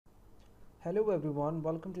Hello everyone,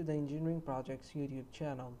 welcome to the Engineering Projects YouTube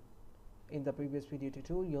channel. In the previous video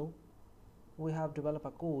tutorial, we have developed a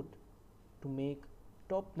code to make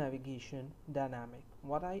top navigation dynamic.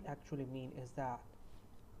 What I actually mean is that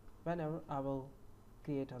whenever I will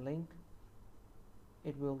create a link,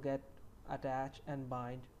 it will get attached and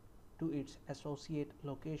bind to its associate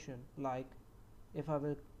location. Like if I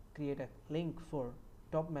will create a link for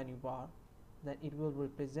top menu bar, then it will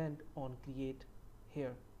represent on create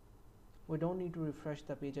here. We don't need to refresh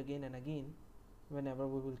the page again and again whenever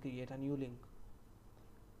we will create a new link.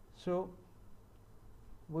 So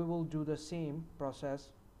we will do the same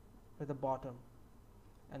process with the bottom,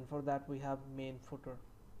 and for that we have main footer,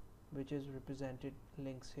 which is represented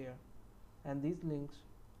links here, and these links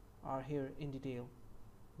are here in detail,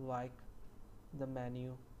 like the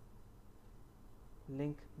menu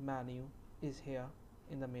link menu is here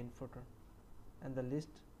in the main footer, and the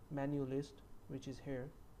menu list which is here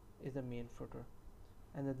is the main footer,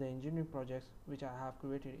 and then the engineering projects which I have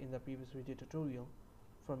created in the previous video tutorial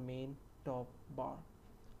for main top bar.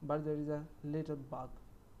 But there is a little bug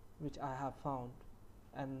which I have found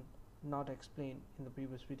and not explained in the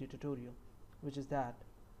previous video tutorial, which is that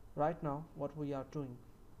right now what we are doing,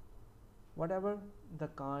 whatever the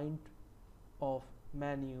kind of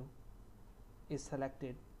menu is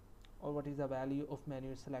selected, or what is the value of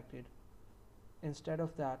menu is selected, instead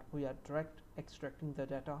of that we are extracting the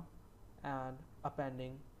data and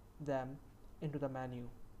appending them into the menu.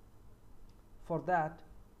 For that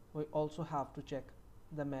we also have to check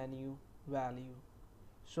the menu value.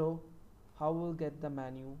 So how we'll get the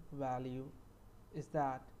menu value is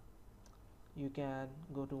that you can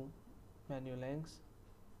go to menu links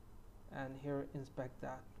and here inspect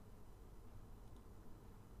that.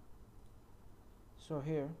 So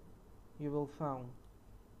here you will find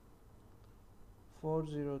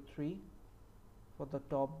 403 for the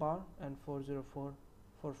top bar and 404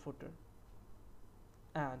 for footer,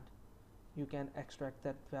 and you can extract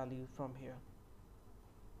that value from here.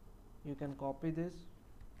 You can copy this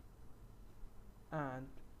and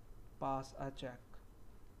pass a check.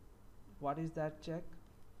 What is that check?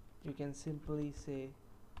 You can simply say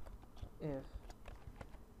if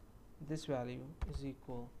this value is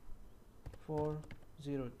equal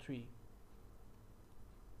 403,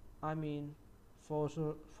 I mean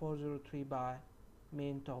 403 by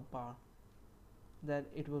main top bar, then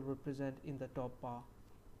it will represent in the top bar,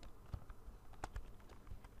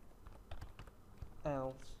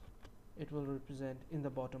 else it will represent in the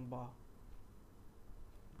bottom bar.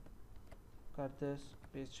 Cut this,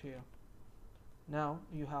 paste here. Now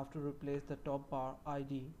you have to replace the top bar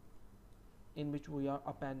ID in which we are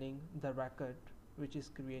appending the record which is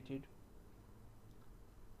created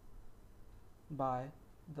by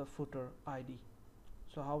the footer ID.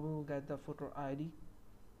 So how we will get the footer ID?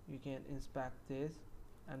 You can inspect this,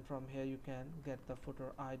 and from here you can get the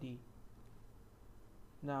footer ID.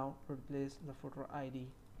 Now replace the footer ID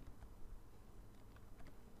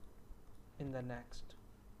in the next.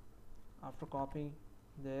 After copying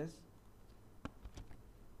this,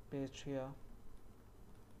 paste here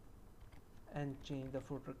and change the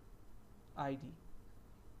footer ID.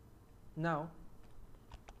 Now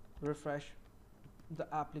refresh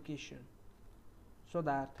the application so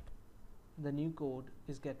that the new code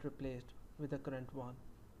is get replaced with the current one.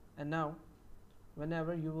 And now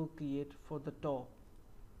whenever you will create for the top,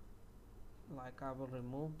 like I will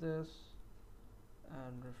remove this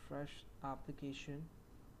and refresh application.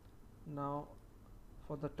 Now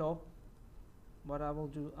for the top, what I will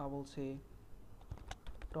do, I will say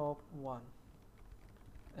top 1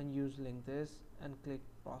 and use link this and click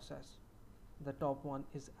process. The top 1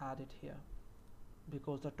 is added here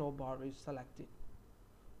because the top bar is selected.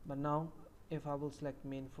 But now if I will select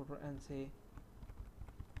main footer and say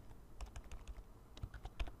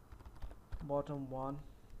bottom 1,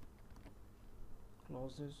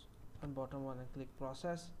 close this and bottom 1 and click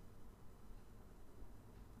process,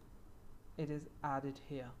 it is added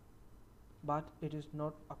here, but it is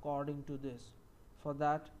not according to this. For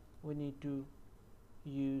that we need to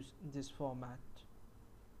use this format.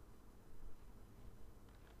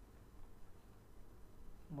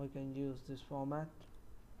 We can use this format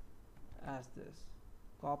as this.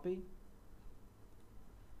 Copy,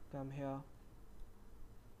 come here,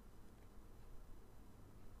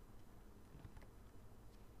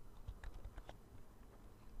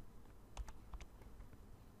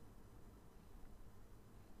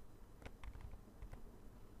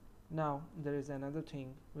 now there is another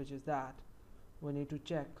thing, which is that we need to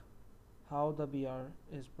check how the BR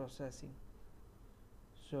is processing.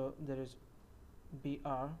 So there is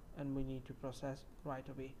BR and we need to process right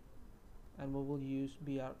away, and we will use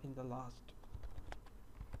BR in the last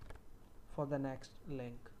for the next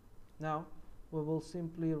link. Now we will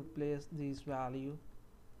simply replace these value.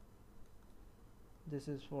 This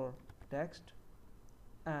is for text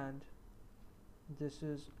and this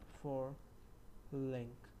is for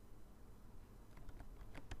link.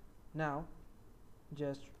 Now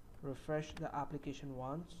just refresh the application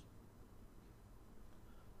once,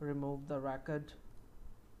 remove the record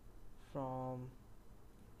from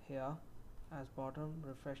here as bottom,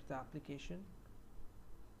 refresh the application.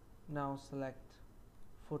 Now select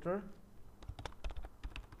footer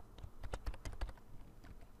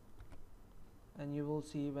and you will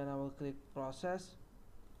see when I will click process,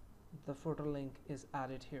 the footer link is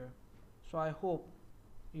added here. So I hope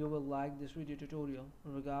you will like this video tutorial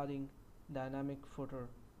regarding dynamic footer.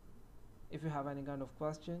 If you have any kind of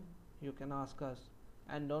question, you can ask us,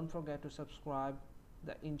 and don't forget to subscribe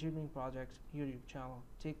the Engineering Projects YouTube channel.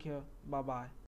 Take care. Bye bye.